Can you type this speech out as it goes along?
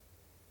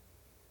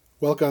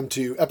Welcome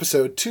to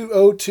episode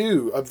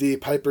 202 of the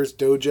Piper's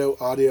Dojo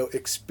audio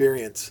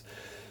experience.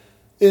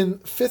 In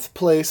fifth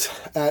place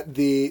at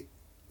the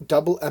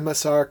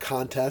Double-MSR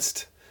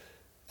contest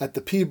at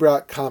the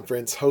Piobaireachd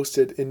conference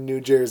hosted in New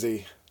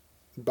Jersey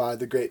by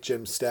the great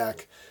Jim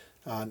Stack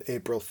on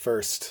April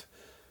 1st,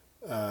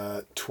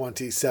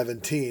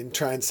 2017.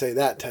 Try and say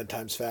that 10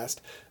 times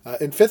fast.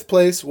 In fifth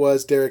place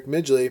was Derek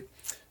Midgely,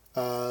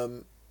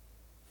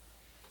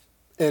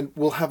 and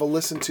we'll have a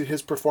listen to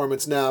his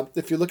performance now.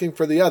 If you're looking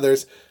for the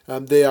others,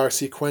 they are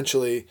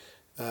sequentially,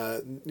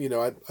 I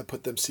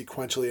put them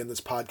sequentially in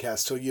this podcast,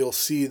 so you'll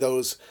see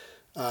those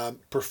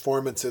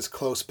performances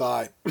close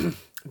by.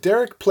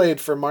 Derek played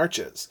for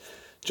Marches,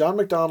 John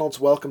MacDonald's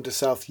Welcome to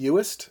South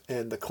Uist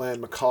and the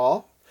Clan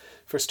MacColl.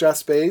 For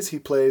Strathspey's, he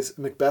plays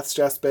MacBeth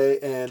Strathspey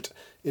and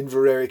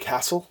Inveraray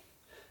Castle.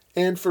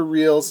 And for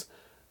Reels,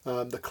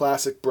 the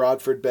classic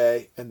Broadford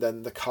Bay, and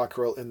then the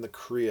Cockerel in the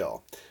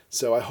Creel.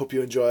 So I hope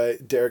you enjoy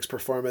Derek's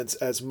performance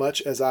as much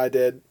as I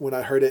did when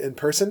I heard it in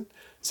person.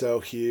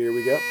 So here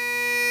we go.